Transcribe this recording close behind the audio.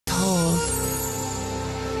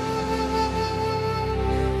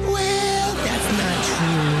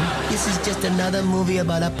just another movie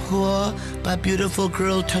about a poor but beautiful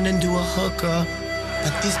girl turned into a hooker.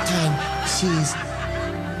 But this time, she's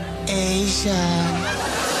Asian.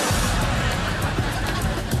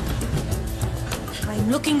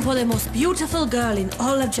 I'm looking for the most beautiful girl in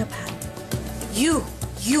all of Japan. You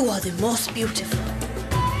are the most beautiful.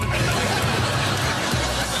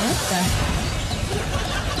 What the?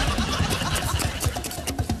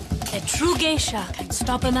 A true geisha can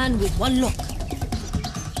stop a man with one look.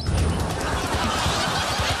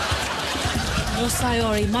 No,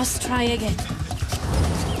 Sayori must try again.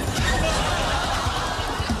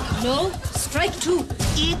 No, strike two.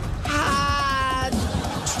 Eat hard.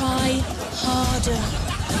 Try harder.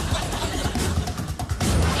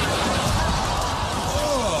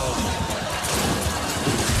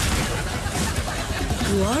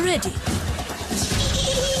 You are ready.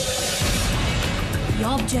 The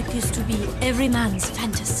object is to be every man's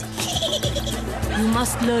fantasy. You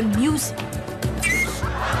must learn music.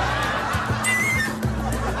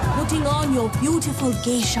 Putting on your beautiful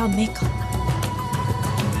geisha makeup.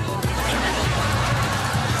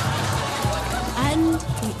 And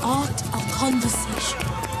the art of conversation.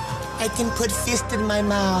 I can put fist in my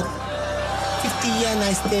mouth. 50 yen,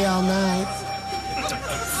 I stay all night.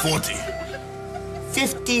 40.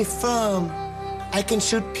 50 firm. I can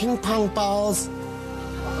shoot ping pong balls.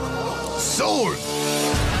 Sold!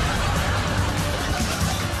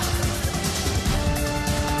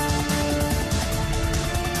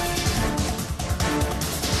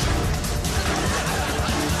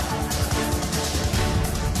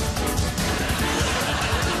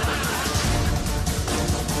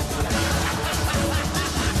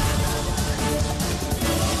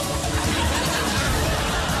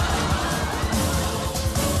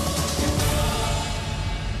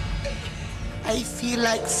 I feel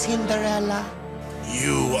like Cinderella.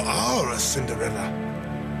 You are a Cinderella.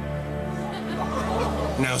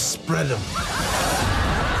 Now spread them.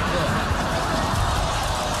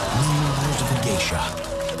 Memoirs of a Geisha.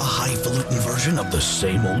 A highfalutin version of the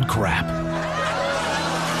same old crap.